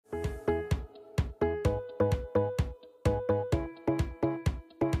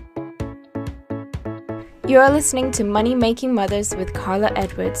You're listening to Money Making Mothers with Carla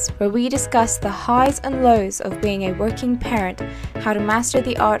Edwards, where we discuss the highs and lows of being a working parent, how to master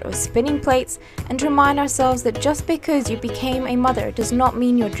the art of spinning plates, and to remind ourselves that just because you became a mother does not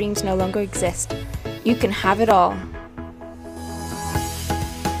mean your dreams no longer exist. You can have it all.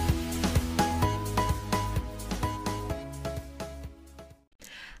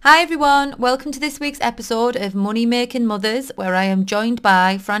 Hi everyone, welcome to this week's episode of Money Making Mothers, where I am joined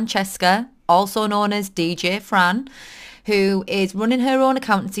by Francesca, also known as DJ Fran, who is running her own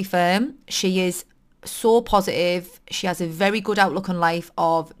accountancy firm. She is so positive. She has a very good outlook on life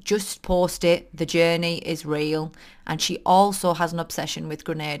of just post it, the journey is real. And she also has an obsession with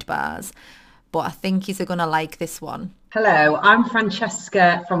grenade bars. But I think you're going to like this one. Hello, I'm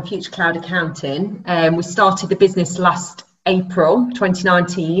Francesca from Future Cloud Accounting. We started the business last April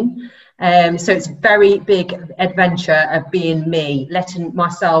 2019. So it's a very big adventure of being me, letting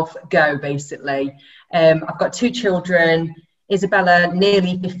myself go, basically. I've got two children, Isabella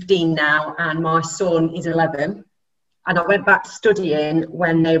nearly 15 now, and my son is 11. And I went back studying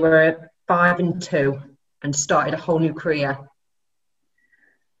when they were 5 and 2 and started a whole new career.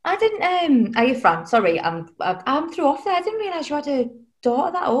 I didn't, are you Fran? Sorry, I'm through off there. I didn't realise you had a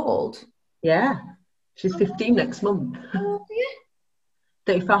daughter that old. Yeah, she's 15 next month. Oh,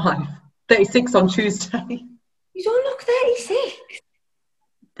 yeah. 35, 36 on Tuesday. You don't look 36.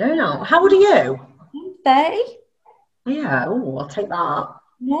 Don't know. How old are you? I'm 30. Yeah, oh, I'll take that.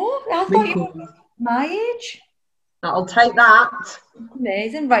 No, I thought you were my age. I'll take that.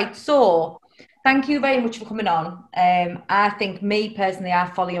 Amazing. Right, so thank you very much for coming on. I think me personally, I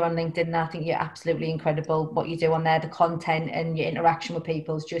follow you on LinkedIn and I think you're absolutely incredible. What you do on there, the content and your interaction with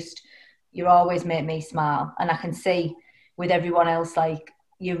people is just, you always make me smile. And I can see with everyone else, like,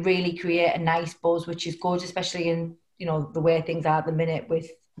 you really create a nice buzz, which is good, especially in, you know, the way things are at the minute with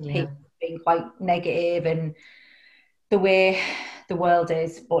people being quite negative and the way the world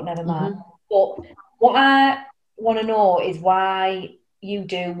is, but never mind. But what I want to know is why you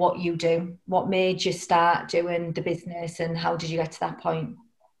do what you do. What made you start doing the business and how did you get to that point?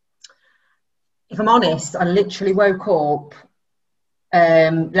 If I'm honest, I literally woke up,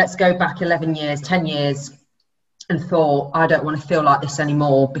 let's go back 11 years, 10 years, and thought, I don't want to feel like this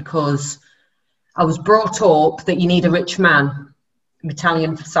anymore, because I was brought up that you need a rich man,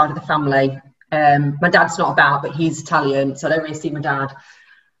 Italian side of the family. My dad's not about, but he's Italian, so I don't really see my dad.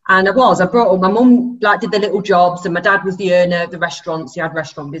 And I brought up, my mum like did the little jobs, and my dad was the owner of the restaurants. He had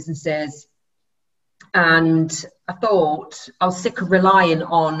restaurant businesses. And I thought I was sick of relying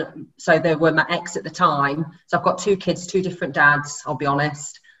on, so they were my ex at the time. So I've got two kids, two different dads, I'll be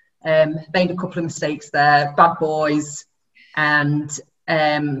honest. Made a couple of mistakes there, bad boys, and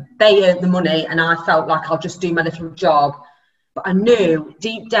they earned the money, and I felt like I'll just do my little job. But I knew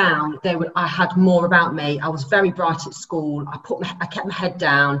deep down I had more about me. I was very bright at school. I kept my head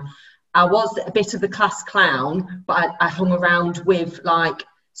down. I was a bit of the class clown, but I hung around with, like,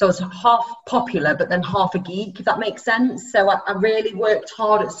 so I was half popular, but then half a geek, if that makes sense. So I really worked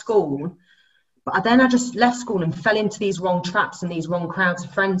hard at school. But then I just left school and fell into these wrong traps and these wrong crowds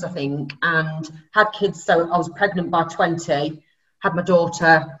of friends, I think, and had kids. So I was pregnant by 20, had my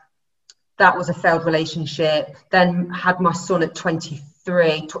daughter. That was a failed relationship. Then had my son at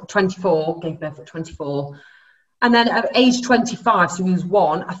 24, gave birth at 24. And then at age 25, so he was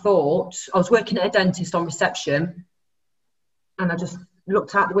 1, I thought, I was working at a dentist on reception, and I just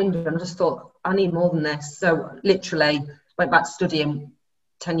looked out the window and I just thought, I need more than this. So literally went back to studying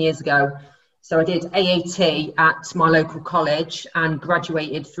 10 years ago. So I did AAT at my local college and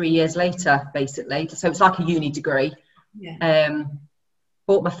graduated 3 years later, basically. So it's like a uni degree. Yeah.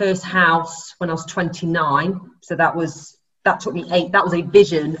 Bought my first house when I was 29. So that took me that was a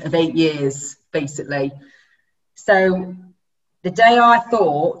vision of 8 years, basically. So the day I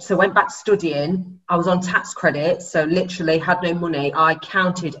went back studying, I was on tax credit, so literally had no money. I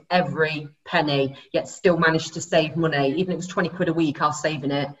counted every penny, yet still managed to save money. Even if it was 20 quid a week, I was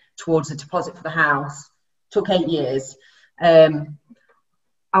saving it towards a deposit for the house. Took 8 years. I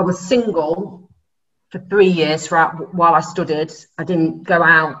was single for 3 years while I studied. I didn't go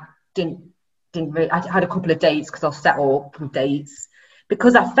out, I had a couple of dates because I was set up with dates,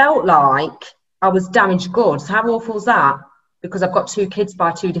 because I felt like I was damaged goods. How awful is that? Because I've got two kids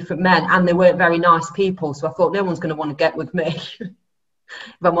by two different men and they weren't very nice people. So I thought no one's going to want to get with me,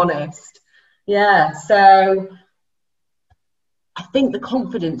 if I'm honest. Yeah, so I think the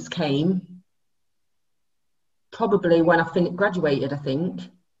confidence came probably when I graduated, I think.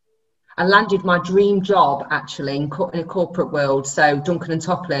 I landed my dream job, actually, in a corporate world. So Duncan and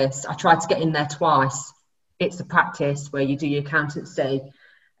Topless, I tried to get in there twice. It's a practice where you do your accountancy.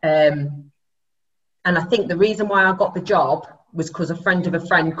 And I think the reason why I got the job was because a friend of a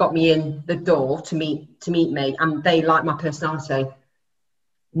friend got me in the door to meet me, and they liked my personality,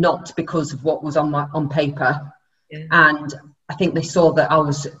 not because of what was on paper. Yeah. And I think they saw that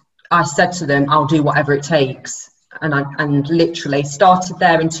I said to them, I'll do whatever it takes. And literally started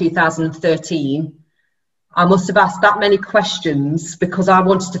there in 2013. I must have asked that many questions because I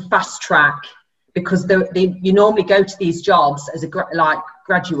wanted to fast track, because you normally go to these jobs as a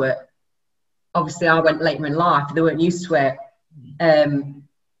graduate. Obviously, I went later in life. They weren't used to it.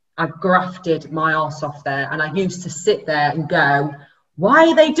 I grafted my arse off there, and I used to sit there and go, why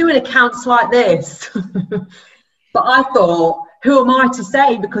are they doing accounts like this? But I thought, who am I to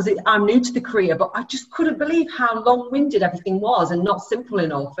say, because I'm new to the career, but I just couldn't believe how long-winded everything was and not simple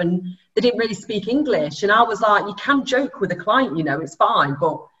enough, and they didn't really speak English. And I was like, you can joke with a client, you know, it's fine,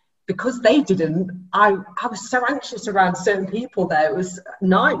 but because they didn't, I was so anxious around certain people there. It was a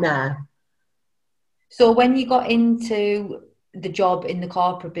nightmare. So when you got into the job in the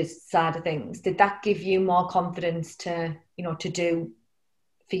corporate business side of things, did that give you more confidence to do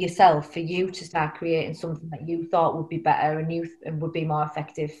for yourself, for you to start creating something that you thought would be better and would be more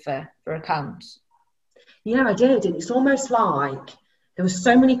effective for accounts? Yeah, I did. And it's almost like there was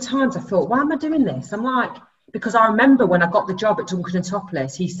so many times I thought, why am I doing this? I'm like, because I remember when I got the job at Duncan and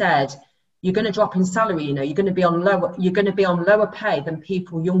Topless, he said, you're going to drop in salary, you know, you're going to be on lower pay than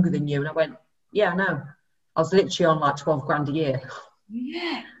people younger than you. And I went, yeah, I know. I was literally on like 12 grand a year.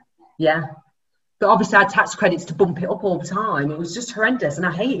 Yeah. But obviously I had tax credits to bump it up all the time. It was just horrendous, and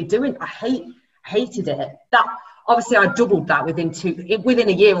I hated it. That obviously I doubled that within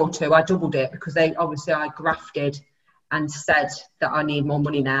a year or two. I doubled it because I grafted and said that I need more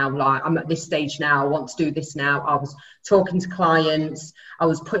money now. Like, I'm at this stage now. I want to do this now. I was talking to clients. I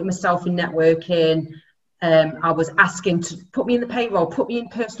was putting myself in networking. I was asking to put me in the payroll, put me in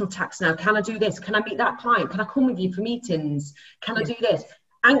personal tax now. Can I do this? Can I meet that client? Can I come with you for meetings? Can I do this?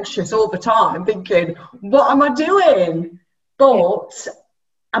 Anxious all the time, thinking, what am I doing? But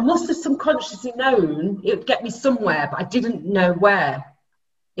I must have subconsciously known it would get me somewhere, but I didn't know where.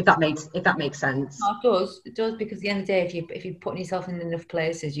 If that makes sense. No, it does, because at the end of the day, if you're putting yourself in enough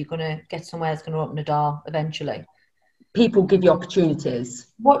places, you're going to get somewhere that's going to open the door eventually. People give you opportunities.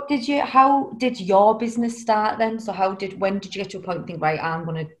 How did your business start then? So when did you get to a point and think, right, I'm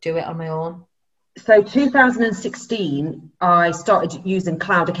going to do it on my own? So 2016, I started using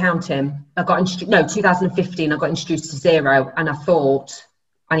cloud accounting. 2015, I got introduced to Xero, and I thought,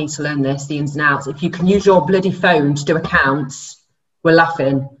 I need to learn this, the ins and outs. If you can use your bloody phone to do accounts, we're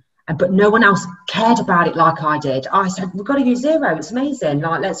laughing. But no one else cared about it like I did. I said, we've got to use Xero. It's amazing.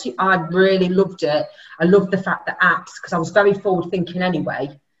 I really loved it. I loved the fact that apps, because I was very forward thinking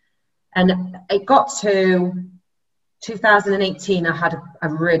anyway. And it got to 2018, I had a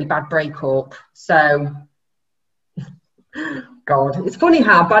really bad breakup. So, God, it's funny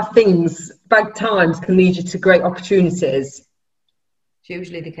how bad times can lead you to great opportunities. It's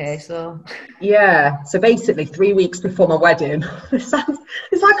usually the case, though. Yeah. So basically, 3 weeks before my wedding, it's like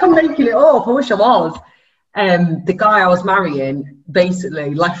I'm making it up. I wish I was. The guy I was marrying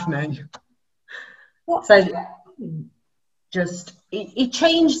basically left me. What? So he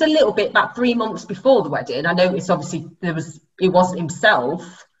changed a little bit about 3 months before the wedding. I noticed obviously it wasn't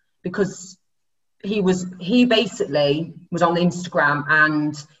himself, because he basically was on Instagram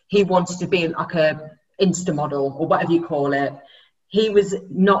and he wanted to be like a Insta model or whatever you call it. He was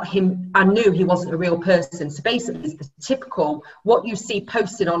not him. I knew he wasn't a real person. So basically the typical, what you see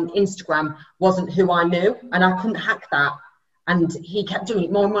posted on Instagram wasn't who I knew, and I couldn't hack that. And he kept doing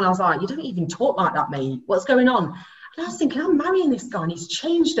it more and more. I was like, you don't even talk like that, mate. What's going on? And I was thinking, I'm marrying this guy and he's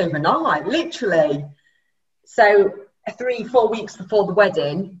changed overnight, literally. So 3-4 weeks before the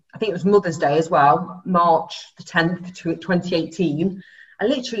wedding, I think it was Mother's Day as well, March the 10th, 2018, I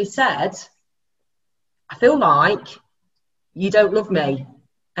literally said, I feel like you don't love me.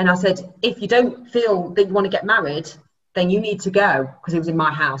 And I said, if you don't feel that you want to get married, then you need to go. Because he was in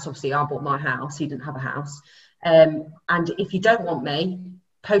my house. Obviously, I bought my house. He didn't have a house. And if you don't want me,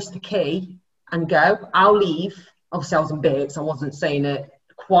 post the key and go. I'll leave. Obviously, I was in bits. I wasn't saying it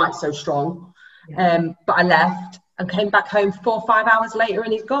quite so strong. But I left and came back home 4 or 5 hours later,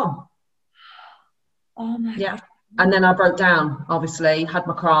 and he's gone. Oh, my God. And then I broke down, obviously, had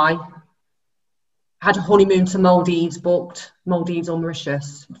my cry. Had a honeymoon to Maldives booked. Maldives or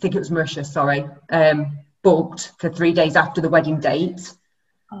Mauritius. I think it was Mauritius, sorry. Booked for 3 days after the wedding date.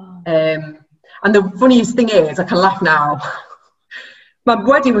 Oh. And the funniest thing is, I can laugh now. My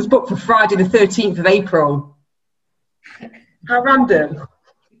wedding was booked for Friday the 13th of April. How random.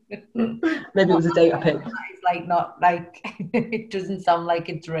 Maybe it was a date I picked. It's like not like, it doesn't sound like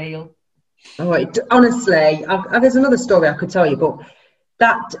it's real. Oh, honestly, there's another story I could tell you, but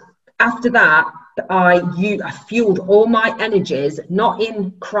that after that, I fueled all my energies, not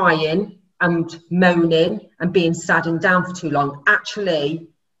in crying and moaning and being sad and down for too long. Actually,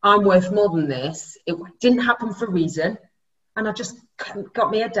 I'm worth more than this. It didn't happen for a reason. And I just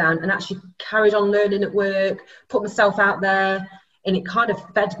got my head down and actually carried on learning at work, put myself out there, and it kind of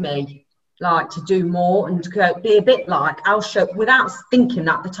fed me like to do more and to go, be a bit like, I'll show, without thinking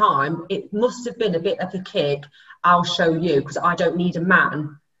at the time, it must have been a bit of a kick, I'll show you, because I don't need a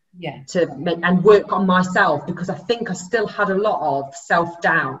man to make, and work on myself, because I think I still had a lot of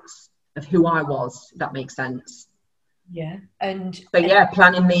self-doubts of who I was, if that makes sense. Yeah. And so yeah,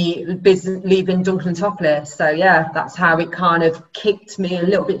 planning the business, leaving Dunklin Topless. So yeah, that's how it kind of kicked me a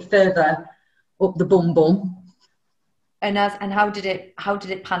little bit further up the bum. And how did it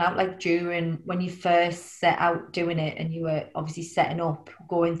pan out, like during when you first set out doing it and you were obviously setting up,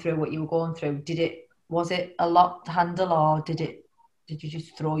 going through what you were going through? Was it a lot to handle, or did you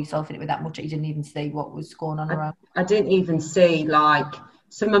just throw yourself in it with that much that you didn't even see what was going on around? I didn't even see, like,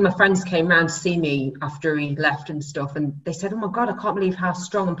 some of my friends came round to see me after he left and stuff, and they said, oh my God, I can't believe how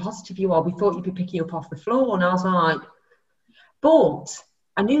strong and positive you are. We thought you'd be picking up off the floor. And I was like, but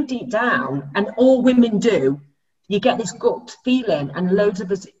I knew deep down, and all women do, you get this gut feeling, and loads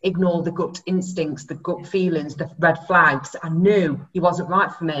of us ignore the gut instincts, the gut feelings, the red flags. I knew he wasn't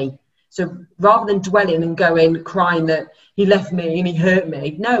right for me. So rather than dwelling and going, crying that he left me and he hurt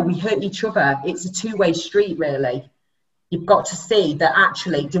me, no, we hurt each other. It's a two-way street, really. You've got to see that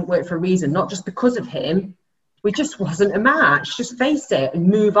actually it didn't work for a reason, not just because of him. We just wasn't a match. Just face it and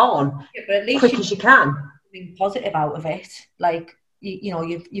move on, but at least quick as you can. Something positive out of it, like you know,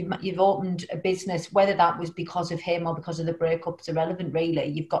 you've opened a business. Whether that was because of him or because of the breakup is irrelevant, really.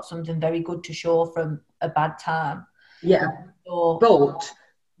 You've got something very good to show from a bad time. Yeah, but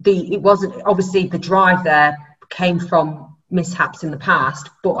it wasn't, obviously the drive there came from mishaps in the past.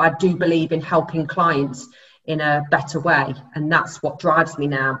 But I do believe in helping clients in a better way, and that's what drives me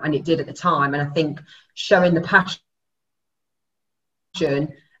now, and it did at the time. And I think showing the passion,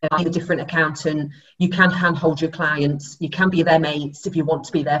 being a different accountant, you can handhold your clients, you can be their mates if you want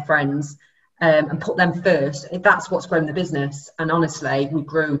to be their friends, and put them first. That's what's grown the business, and honestly we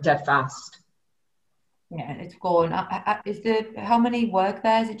grew dead fast. Yeah, it's going. How many work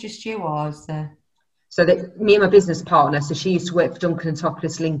there? Is it just you, or is there? So that me and my business partner, so she used to work for Dunklin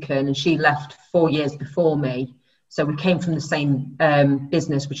Topless Lincoln, and she left 4 years before me. So we came from the same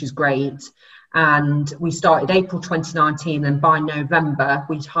business, which is great. And we started April 2019, and by November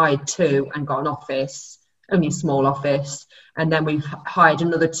we'd hired 2 and got an office, only a small office. And then we've hired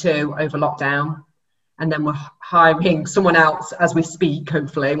another 2 over lockdown. And then we're hiring someone else as we speak,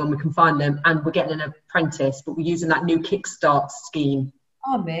 hopefully, when we can find them. And we're getting an apprentice, but we're using that new Kickstart scheme.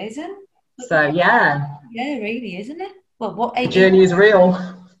 Oh, amazing. So yeah, really, isn't it? Well, what age? The journey is real.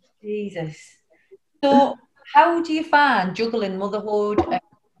 Jesus. So, how do you find juggling motherhood and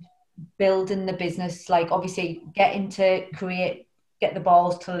building the business? Like, obviously, getting to get the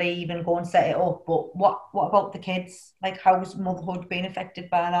balls to leave and go and set it up. But what about the kids? Like, how's motherhood being affected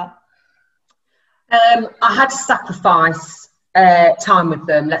by that? I had to sacrifice time with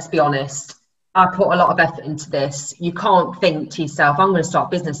them. Let's be honest. I put a lot of effort into this. You can't think to yourself, I'm going to start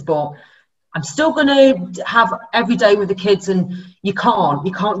a business, but I'm still going to have every day with the kids, and you can't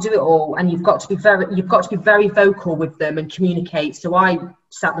do it all, and you've got to be very vocal with them and communicate. So I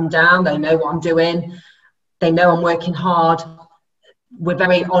sat them down. They know what I'm doing. They know I'm working hard. We're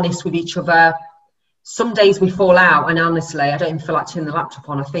very honest with each other. Some days we fall out, and honestly, I don't even feel like turning the laptop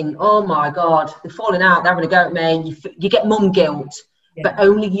on. I think, oh my God, they're falling out. They're having a go at me. You get mum guilt, but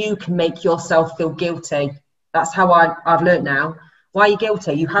only you can make yourself feel guilty. That's how I've learned now. Why are you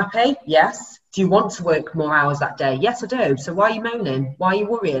guilty? Are you happy? Yes. Do you want to work more hours that day? Yes, I do. So why are you moaning? Why are you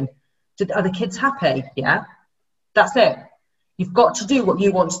worrying? Are the kids happy? Yeah. That's it. You've got to do what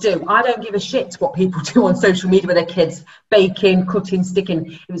you want to do. I don't give a shit what people do on social media with their kids, baking, cutting,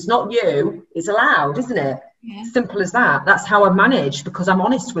 sticking. If it's not you, it's allowed, isn't it? Yeah. Simple as that. That's how I manage, because I'm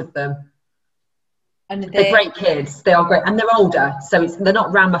honest with them. And they're great kids. They are great. And they're older, so they're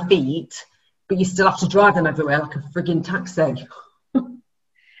not round my feet, but you still have to drive them everywhere like a frigging taxi.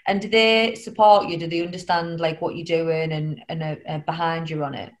 And do they support you? Do they understand like what you're doing and behind you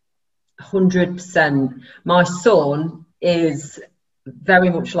on it? 100%. My son is very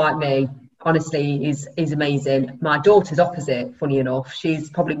much like me. Honestly, he's amazing. My daughter's opposite, funny enough.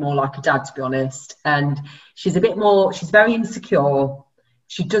 She's probably more like a dad, to be honest. And she's very insecure.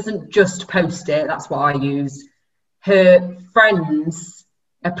 She doesn't just post it. That's what I use. Her friends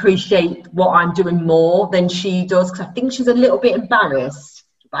appreciate what I'm doing more than she does, because I think she's a little bit embarrassed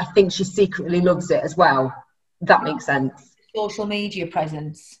but I think she secretly loves it as well. If that makes sense. Social media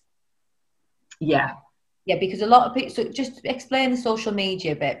presence. Yeah. Yeah, because a lot of people, so just explain the social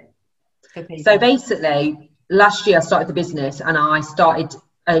media bit for people. So basically, last year I started the business, and I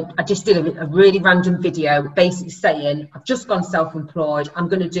just did a really random video basically saying, I've just gone self-employed, I'm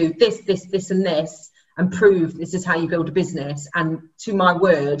going to do this, this, this and this, and prove this is how you build a business. And to my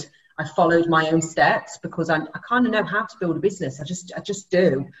word, I followed my own steps, because I kind of know how to build a business. I just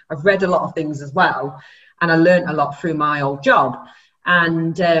do. I've read a lot of things as well, and I learned a lot through my old job.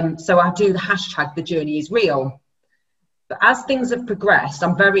 And so I do the hashtag, the journey is real. But as things have progressed,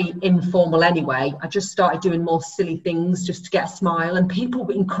 I'm very informal anyway. I just started doing more silly things just to get a smile, and people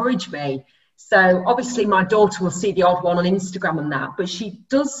encourage me. So obviously my daughter will see the odd one on Instagram and that, but she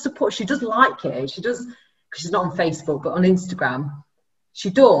does support, she does like it. She does, because she's not on Facebook, but on Instagram, she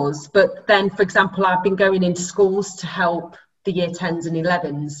does. But then, for example, I've been going into schools to help the year 10s and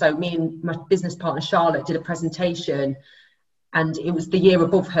 11s. So me and my business partner, Charlotte, did a presentation, and it was the year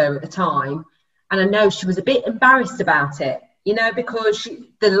above her at the time. And I know she was a bit embarrassed about it, you know, because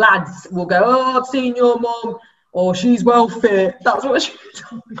the lads will go, oh, I've seen your mum, or she's well fit. That's what she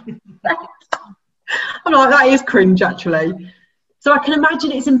told me. I'm like, that is cringe, actually. So I can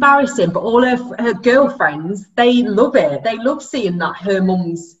imagine it's embarrassing, but all her girlfriends, they love it. They love seeing that her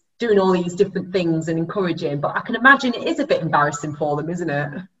mum's doing all these different things and encouraging. But I can imagine it is a bit embarrassing for them, isn't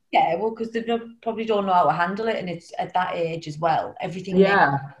it? Yeah, well, because they probably don't know how to handle it, and it's at that age as well. Everything,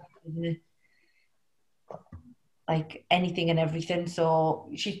 yeah, like anything and everything. So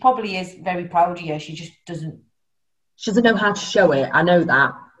she probably is very proud of you. She just doesn't. She doesn't know how to show it. I know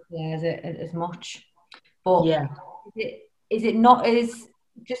that. Yeah, as much. But yeah, is it not as,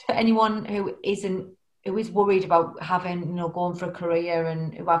 just for anyone who is worried about having, you know, going for a career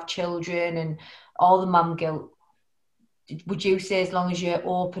and who have children and all the mum guilt? Would you say, as long as you're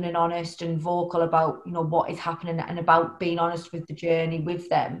open and honest and vocal about, you know, what is happening and about being honest with the journey with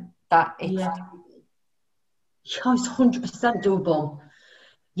them, that it's... Yeah, it's 100% doable.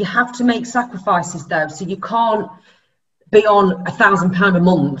 You have to make sacrifices though, so you can't be on £1,000 a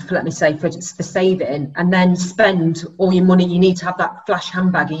month, let me say, for saving, and then spend all your money. You need to have that flash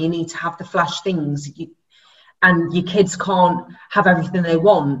handbag, and you need to have the flash things. And your kids can't have everything they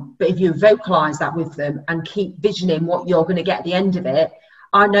want. But if you vocalise that with them and keep visioning what you're going to get at the end of it,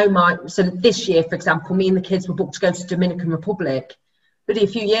 I know so this year, for example, me and the kids were booked to go to Dominican Republic. But a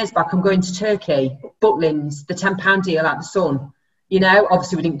few years back, I'm going to Turkey, Butlins, the £10 deal out the sun. You know,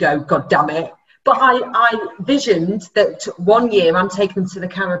 obviously we didn't go, God damn it. But I visioned that one year I'm taking them to the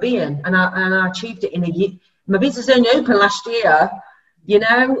Caribbean, and I achieved it in a year. My business only opened last year, you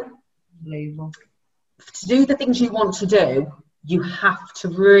know. Unbelievable. To do the things you want to do, you have to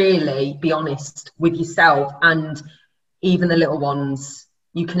really be honest with yourself and even the little ones.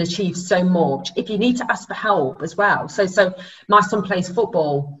 You can achieve so much if you need to ask for help as well. So my son plays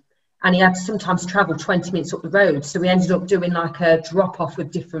football, and he had to sometimes travel 20 minutes up the road. So we ended up doing like a drop off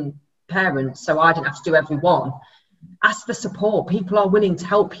with different parents. So I didn't have to do every one. Ask for support. People are willing to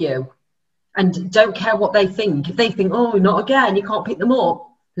help you, and don't care what they think. If they think, oh, not again, you can't pick them up,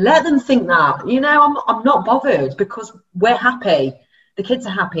 let them think that. You know, I'm not bothered, because we're happy. The kids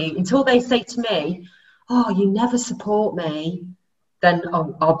are happy until they say to me, oh, you never support me. Then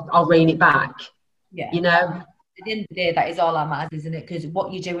I'll rein it back. Yeah. You know, at the end of the day, that is all that matters, isn't it? Because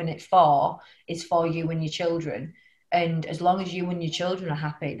what you're doing it for is for you and your children. And as long as you and your children are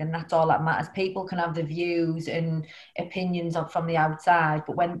happy, then that's all that matters. People can have the views and opinions from the outside,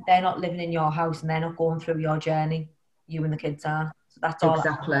 but when they're not living in your house and they're not going through your journey, you and the kids are. So that's all.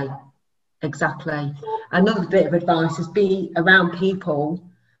 Exactly. Another bit of advice is be around people,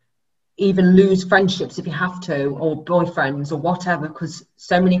 even lose friendships if you have to, or boyfriends or whatever, because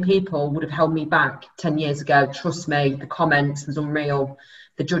so many people would have held me back 10 years ago. Trust me, the comments was unreal,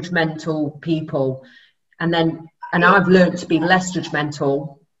 the judgmental people. And I've learned to be less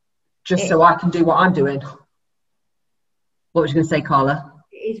judgmental, just so I can do what I'm doing. What was you going to say, Carla?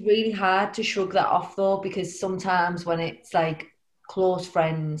 It's really hard to shrug that off though, because sometimes when it's like close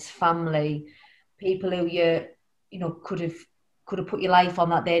friends, family, people who you know could have put your life on,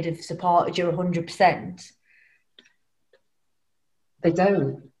 that they'd have supported you 100%. They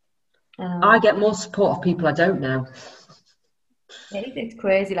don't. I get more support of people I don't know. It's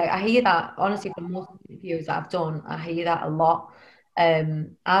crazy. Like, I hear that, honestly, from most interviews that I've done, I hear that a lot.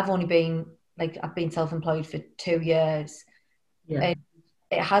 I've only been, I've been self-employed for 2 years. Yeah. And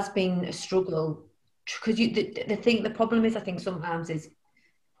it has been a struggle, because the problem is, I think sometimes is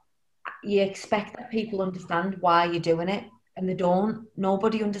you expect that people understand why you're doing it, and they don't.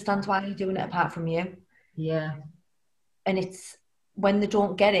 Nobody understands why you're doing it apart from you. Yeah. And it's when they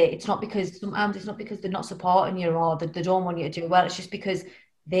don't get it, it's not because sometimes it's not because they're not supporting you or they don't want you to do well. It's just because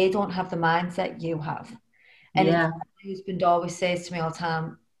they don't have the mindset you have. And Yeah. it's, my husband always says to me all the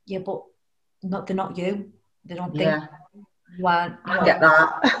time, yeah, but they're not you. They don't think Yeah. you aren't. I get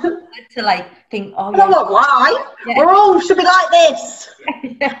that. To like think, oh I'm yeah, like, why? Yeah. We're all should be like this.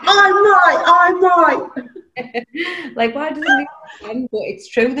 I'm right. like why doesn't it make sense? But it's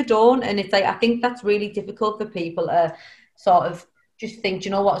true, they don't. And it's like, I think that's really difficult for people to sort of just think, do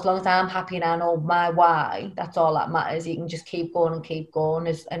you know what, as long as I'm happy and I know my why, that's all that matters. You can just keep going and keep going.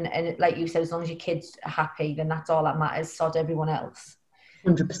 And like you said, as long as your kids are happy, then that's all that matters. Sod everyone else.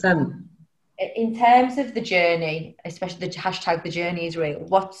 100%. In terms of the journey, especially the hashtag the journey is real,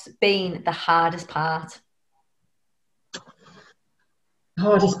 what's been the hardest part? The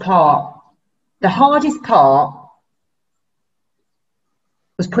hardest part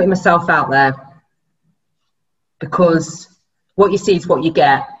was putting myself out there, because what you see is what you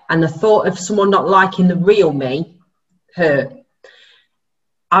get, and the thought of someone not liking the real me hurt.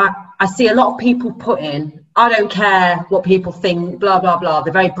 I see a lot of people put in, I don't care what people think, blah, blah, blah.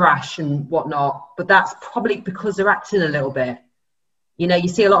 They're very brash and whatnot, but that's probably because they're acting a little bit. You know, you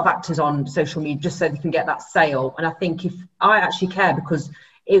see a lot of actors on social media just so they can get that sale. And I think if I actually care, because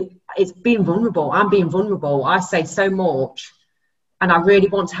it's being vulnerable, I'm being vulnerable. I say so much and I really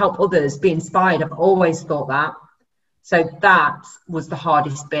want to help others be inspired. I've always thought that. So that was the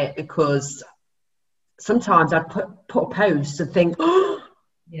hardest bit, because sometimes I'd put a post and think, oh,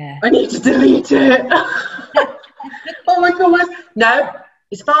 yeah, I need to delete it. Oh my God. No,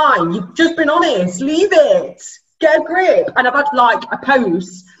 it's fine. You've just been honest. Leave it. Get a grip. And I've had like a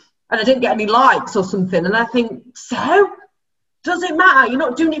post and I didn't get any likes or something. And I think, so? Does it matter? You're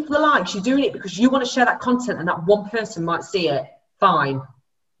not doing it for the likes. You're doing it because you want to share that content and that one person might see it. Fine.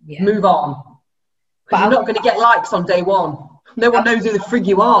 Yeah. Move on. But you're not going to get likes on day one. No one knows who the frig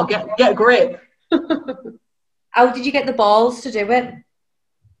you are. Get a grip. How did you get the balls to do it?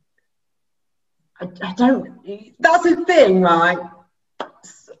 I don't, that's the thing, right?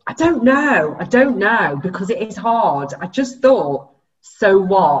 I don't know, because it is hard. I just thought, so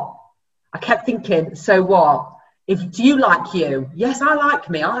what? I kept thinking, so what? Do you like you? Yes, I like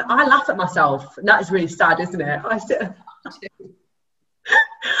me. I laugh at myself. And that is really sad, isn't it?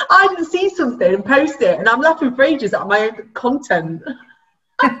 I didn't see something and post it, and I'm laughing for ages at my own content.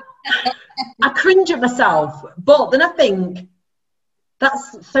 I cringe at myself, but then I think,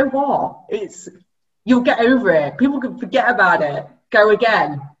 that's so what? You'll get over it. People can forget about it. Go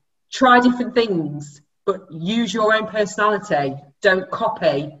again. Try different things, but use your own personality. Don't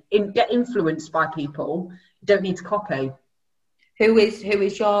copy. Get influenced by people. You don't need to copy. Who is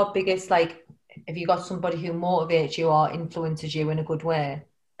your biggest, like, have you got somebody who motivates you or influences you in a good way?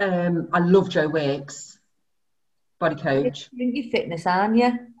 I love Joe Wicks, body coach. You're fitness, aren't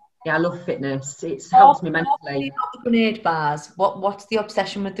you? Yeah, I love fitness. It's helped me mentally. The grenade bars. What's the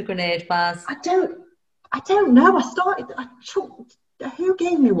obsession with the grenade bars? I don't know. Who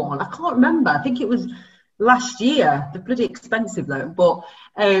gave me one? I can't remember. I think it was last year. They're bloody expensive though. But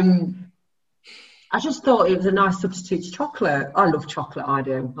I just thought it was a nice substitute to chocolate. I love chocolate. I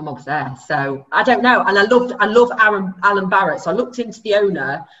do. I'm obsessed. So I don't know. And I love Alan Barrett. So I looked into the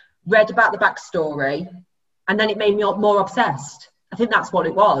owner, read about the backstory, and then it made me more obsessed. I think that's what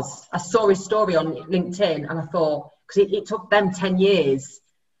it was. I saw his story on LinkedIn and I thought, because it took them 10 years.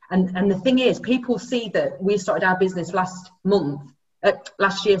 And the thing is, people see that we started our business last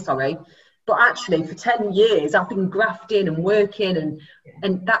year, but actually for 10 years I've been grafting and working,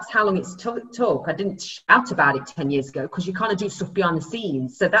 and that's how long it's took. I didn't shout about it 10 years ago, because you kind of do stuff behind the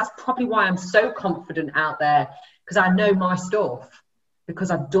scenes. So that's probably why I'm so confident out there, because I know my stuff,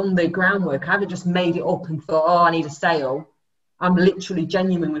 because I've done the groundwork. I haven't just made it up and thought, oh, I need a sale. I'm literally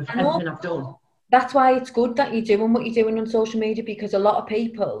genuine with everything I've done. That's why it's good that you're doing what you're doing on social media, because a lot of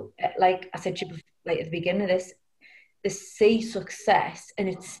people, like I said to you like at the beginning of this, they see success and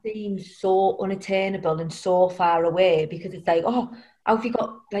it seems so unattainable and so far away, because it's like, oh, how have you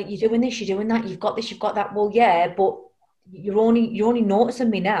got, like, you're doing this, you're doing that, you've got this, you've got that. Well, yeah, but you're only noticing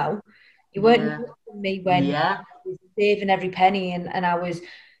me now. You weren't noticing me when I was saving every penny and I was,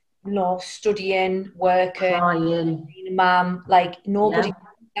 studying, working, being a mum. Like, nobody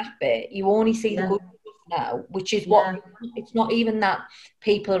that bit. You only see the good stuff now, which is what it's not even that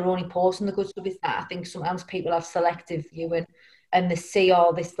people are only posting the good stuff. It's that I think sometimes people have selective viewing and they see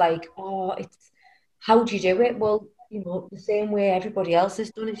all this like, oh, it's how do you do it? Well, the same way everybody else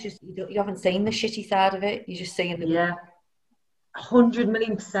has done. It's just you haven't seen the shitty side of it. You're just seeing the 100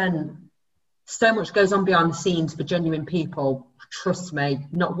 million%. So much goes on behind the scenes for genuine people. Trust me,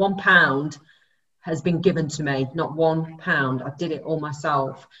 not £1. has been given to me, not £1. I did it all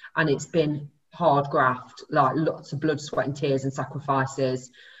myself, and it's been hard graft, like lots of blood, sweat and tears and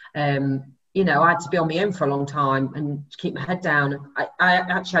sacrifices. You know, I had to be on my own for a long time and keep my head down. I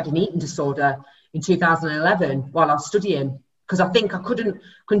actually had an eating disorder in 2011 while I was studying, because I think I couldn't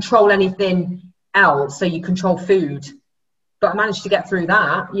control anything else, so you control food. But I managed to get through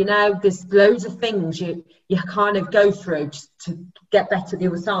that. You know, there's loads of things you kind of go through just to get better the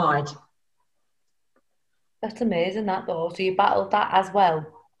other side. That's amazing, that though. So you battled that as well?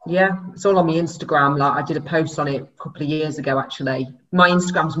 Yeah, it's all on my Instagram. Like, I did a post on it a couple of years ago, actually. My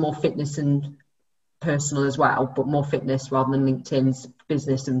Instagram's more fitness and personal as well, but more fitness rather than LinkedIn's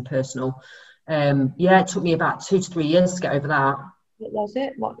business and personal. Yeah, it took me about 2 to 3 years to get over that. What was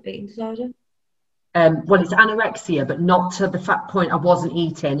it? What eating disorder? Well, it's anorexia, but not to the fact point I wasn't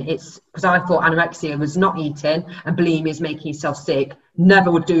eating. It's because I thought anorexia was not eating and bulimia is making yourself sick.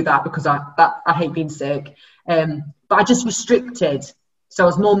 Never would do that, because I hate being sick. But I just restricted. So I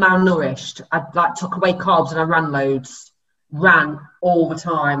was more malnourished. I like took away carbs and I ran loads. Ran all the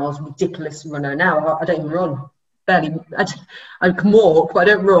time. I was a ridiculous runner. Now I don't even run. Barely. I can walk, but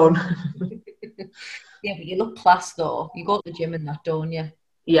I don't run. Yeah, but you look class though. You go to the gym and that, don't you?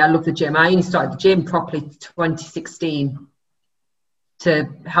 Yeah, I love the gym. I only started the gym properly 2016 to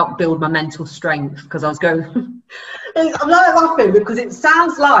help build my mental strength, because I was going... I'm not laughing because it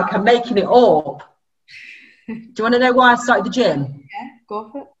sounds like I'm making it up. Do you want to know why I started the gym? Yeah, go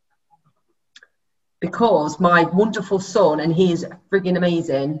for it. Because my wonderful son, and he is frigging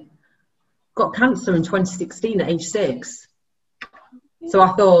amazing, got cancer in 2016 at age 6. So I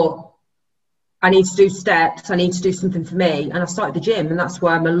thought, I need to do steps, I need to do something for me. And I started the gym, and that's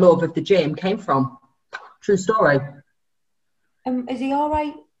where my love of the gym came from. True story. Is he all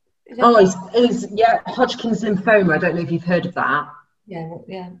right? He's Hodgkin's lymphoma. I don't know if you've heard of that. Yeah, well,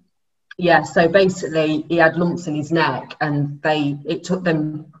 yeah. Yeah, so basically he had lumps in his neck, and it took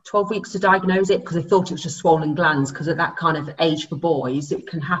them 12 weeks to diagnose it, because they thought it was just swollen glands, because at that kind of age for boys it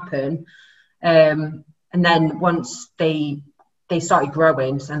can happen. And then once they started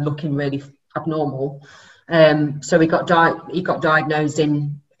growing and looking really abnormal, so he got diagnosed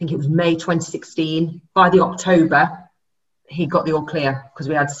in, I think it was May 2016. By the October he got the all clear, because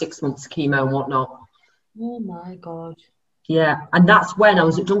we had 6 months of chemo and whatnot. Oh my God. Yeah, and that's when I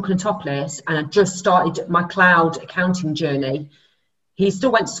was at Duncan and Topless, and I just started my cloud accounting journey. He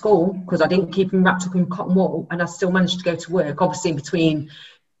still went to school, because I didn't keep him wrapped up in cotton wool, and I still managed to go to work, obviously in between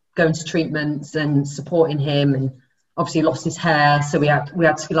going to treatments and supporting him, and obviously lost his hair, so we had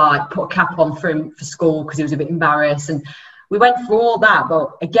to like put a cap on for him for school, because he was a bit embarrassed, and we went through all that.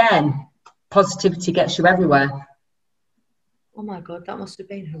 But again, positivity gets you everywhere. Oh my God, that must have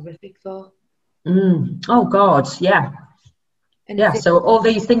been horrific though. Oh God, yeah. And yeah, so all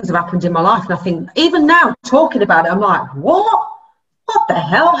these things have happened in my life, and I think even now talking about it, I'm like, what the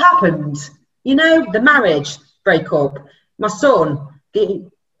hell happened? You know, the marriage breakup, my son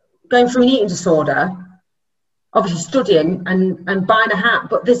going through an eating disorder, obviously studying and buying a hat,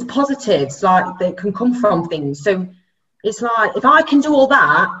 but there's positives like that can come from things. So it's like, if I can do all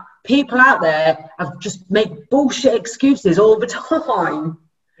that, people out there have just made bullshit excuses all the time.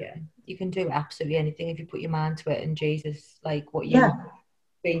 Yeah, you can do absolutely anything if you put your mind to it. And Jesus, like what you've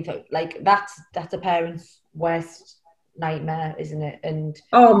been through, like that's a parent's worst nightmare, isn't it? And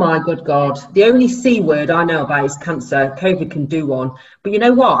oh my good God, the only C word I know about is cancer. COVID can do one, but you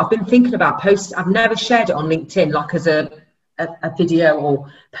know what? I've been thinking about posts. I've never shared it on LinkedIn, like as a video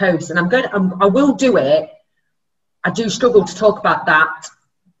or post, and I will do it. I do struggle to talk about that.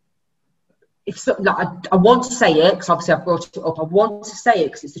 If so, like, I want to say it, because obviously I've brought it up. I want to say it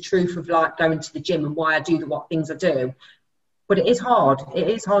because it's the truth of like going to the gym and why I do what things I do. But it is hard. It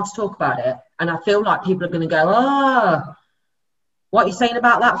is hard to talk about it. And I feel like people are going to go, what are you saying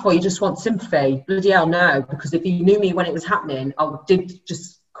about that for? You just want sympathy. Bloody hell, no. Because if you knew me when it was happening, I did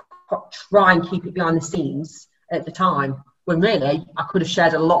just try and keep it behind the scenes at the time, when really I could have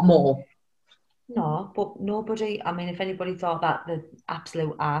shared a lot more. No, but nobody, I mean, if anybody thought that, the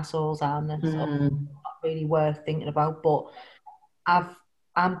absolute arseholes are, and it's not really worth thinking about. But I'm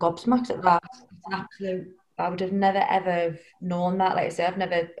gobsmacked at that. It's an absolute, I would have never ever known that. Like I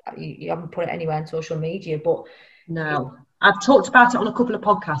say, you haven't put it anywhere on social media, but no. I've talked about it on a couple of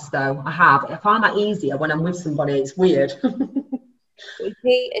podcasts though. I have. I find that easier when I'm with somebody. It's weird.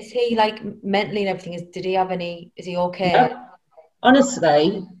 Is he like mentally and everything? Is he okay? Yeah.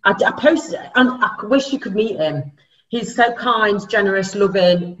 Honestly, I posted it, and I wish you could meet him. He's so kind, generous,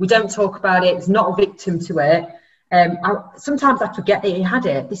 loving. We don't talk about it. He's not a victim to it. Sometimes I forget that he had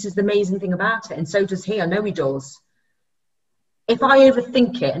it. This is the amazing thing about it, and so does he. I know he does. if I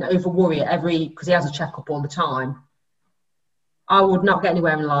overthink it and over worry it because he has a checkup all the time, I would not get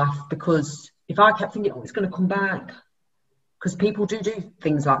anywhere in life, because if I kept thinking, oh, it's going to come back, because people do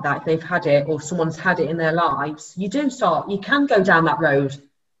things like that if they've had it or someone's had it in their lives, you can go down that road.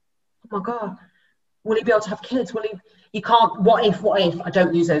 Oh my God, will he be able to have kids? You can't, what if, I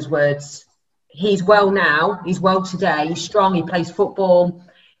don't use those words. He's well now, he's well today, he's strong, he plays football,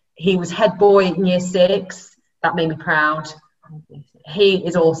 he was head boy in year 6, that made me proud. He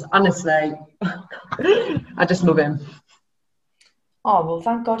is awesome, honestly. I just love him. Oh, well,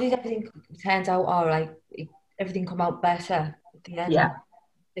 thank God everything turns out all right. Everything come out better at the end. Yeah.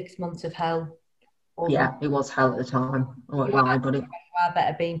 6 months of hell. Yeah, it was hell at the time. I won't lie, but you are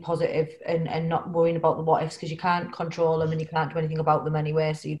better being positive and not worrying about the what ifs, because you can't control them and you can't do anything about them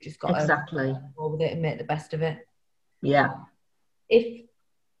anyway. So you've just got to go with it and make the best of it. Yeah.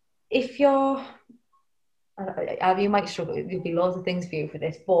 If you're, you might struggle, there'll be loads of things for you for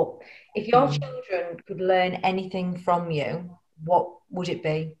this, but if your children could learn anything from you, what would it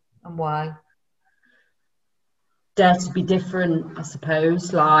be and why? Dare to be different, I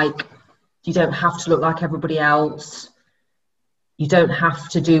suppose. Like, you don't have to look like everybody else. You don't have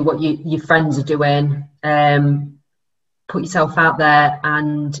to do what your friends are doing. Put yourself out there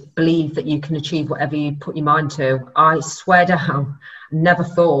and believe that you can achieve whatever you put your mind to. I swear down, never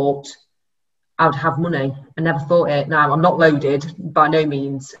thought I would have money. I never thought it. Now, I'm not loaded by no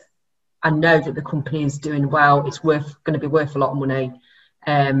means. I know that the company is doing well. It's going to be worth a lot of money.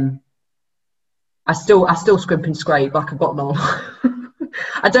 I still scrimp and scrape like I've got none.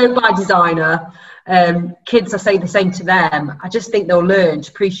 I don't buy designer. Kids, I say the same to them. I just think they'll learn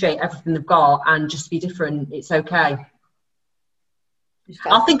to appreciate everything they've got and just be different. It's okay.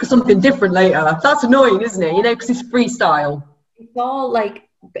 I'll think of something different later. That's annoying, isn't it? Because it's freestyle. It's all like,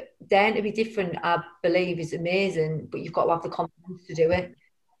 daring to be different, I believe, is amazing, but you've got to have the confidence to do it.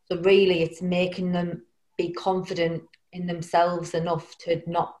 So really, it's making them be confident in themselves enough to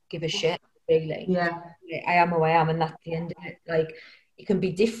not give a shit, really. Yeah. I am who I am, and that's the end of it. Like, you can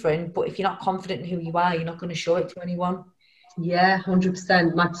be different, but if you're not confident in who you are, you're not going to show it to anyone. Yeah,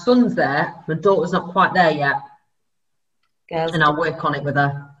 100%. My son's there. My daughter's not quite there yet. Girls, and I'll work on it with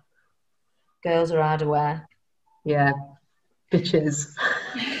her. Girls are hard to wear. Yeah. Bitches.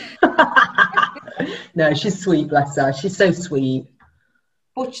 No, she's sweet, bless her. She's so sweet.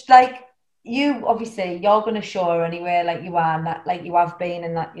 But like, you obviously, you're going to show her anyway, like you are, and that, like you have been,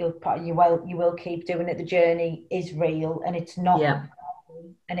 and that you will keep doing it. The journey is real, and it's not. Yeah.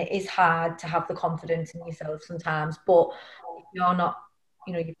 And it is hard to have the confidence in yourself sometimes, but if you're not,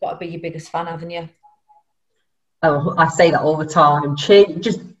 you've got to be your biggest fan, haven't you? Oh, I say that all the time.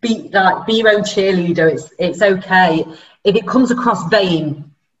 Just be your own cheerleader. It's okay. If it comes across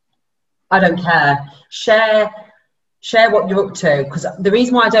vain, I don't care. Share what you're up to, because the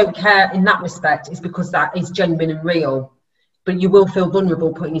reason why I don't care in that respect is because that is genuine and real. But you will feel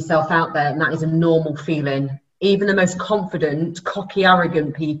vulnerable putting yourself out there, and that is a normal feeling. Even the most confident, cocky,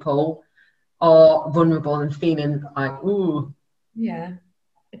 arrogant people are vulnerable and feeling like, ooh. Yeah.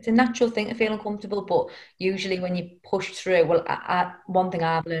 It's a natural thing to feel uncomfortable, but usually when you push through, one thing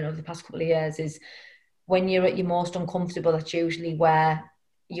I've learned over the past couple of years is when you're at your most uncomfortable, that's usually where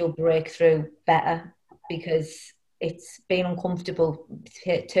you'll break through better, because it's being uncomfortable.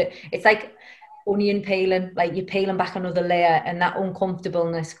 It's like onion peeling, like you're peeling back another layer, and that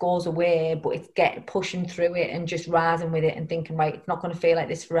uncomfortableness goes away, but it's pushing through it and just rising with it and thinking, right, it's not going to feel like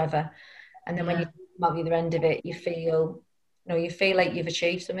this forever. And then when you come out the other end of it, you feel like you've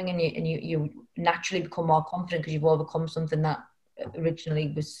achieved something, and you naturally become more confident because you've overcome something that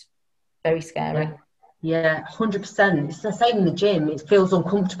originally was very scary. Yeah, 100%. It's the same in the gym. It feels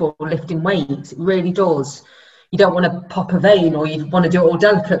uncomfortable lifting weights. It really does. You don't want to pop a vein, or you want to do it all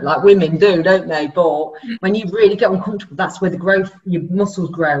delicate like women do, don't they? But when you really get uncomfortable, that's where the growth, your muscles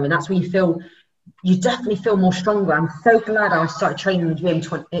grow, and that's where you definitely feel more stronger. I'm so glad I started training in the gym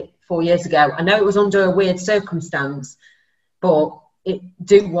 4 years ago. I know it was under a weird circumstance, but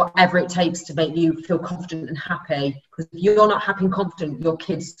do whatever it takes to make you feel confident and happy, because if you're not happy and confident, your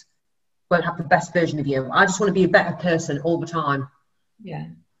kids won't have the best version of you. I just want to be a better person all the time. Yeah.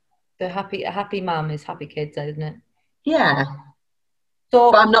 A happy mum is happy kids, isn't it? Yeah.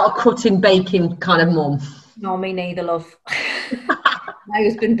 But I'm not a cutting, baking kind of mum. No, me neither, love. My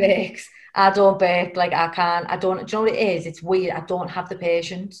husband bakes. I don't bake. Like, I can't. I don't. Do you know what it is? It's weird. I don't have the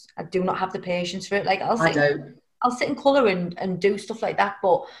patience. I do not have the patience for it. Like, I'll sit and colour and do stuff like that,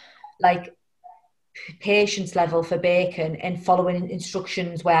 but like patience level for baking and following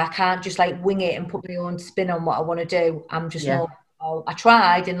instructions where I can't just like wing it and put my own spin on what I want to do. I'm just not. I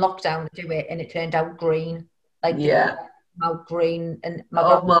tried in lockdown to do it, and it turned out green. Like, out green. And my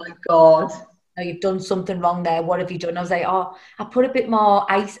Oh my God. "No, you've done something wrong there. What have you done?" I was like, "Oh, I put a bit more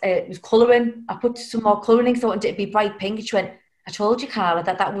ice. It was colouring. I put some more colouring so I wanted it to be bright pink." And she went, "I told you, Carla,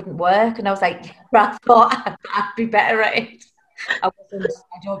 that wouldn't work." And I was like, "I thought I'd be better at it." I wasn't.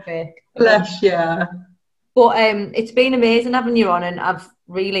 I don't think. Bless you. But it's been amazing having you on, and I've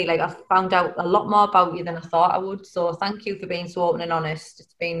really I've found out a lot more about you than I thought I would. So thank you for being so open and honest.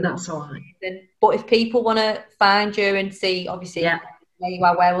 It's been That's all right. amazing. But if people want to find you and see, obviously, where you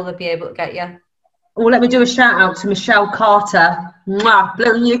are, where will they be able to get you? Well, let me do a shout out to Michelle Carter. Mwah,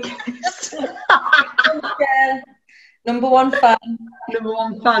 blowing your kiss. Number one fan. Number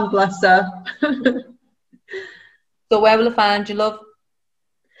one fan, bless her. So where will I find you, love?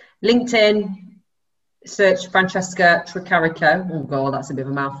 LinkedIn, search Francesca Tricarico. Oh God, that's a bit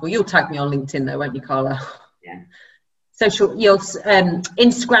of a mouthful. You'll tag me on LinkedIn though, won't you, Carla? Yeah.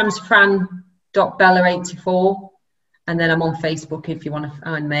 Instagram's fran.bella84. And then I'm on Facebook if you want to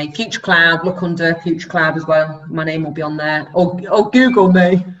find me. Future Cloud, look under Future Cloud as well. My name will be on there. Or Google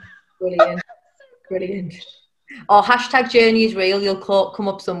me. Brilliant. Brilliant. Or hashtag Journey is Real. You'll come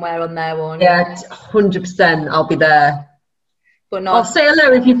up somewhere on there, won't you? Yeah, 100%. I'll be there. But no, I'll say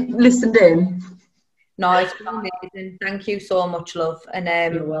hello if you've listened in. No, it's been amazing. Thank you so much, love. And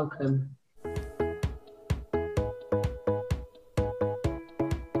You're welcome.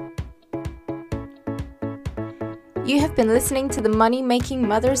 You have been listening to the Money Making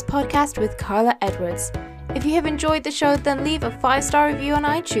Mothers podcast with Carla Edwards. If you have enjoyed the show, then leave a 5-star review on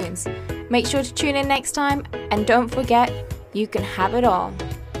iTunes. Make sure to tune in next time, and don't forget, you can have it all.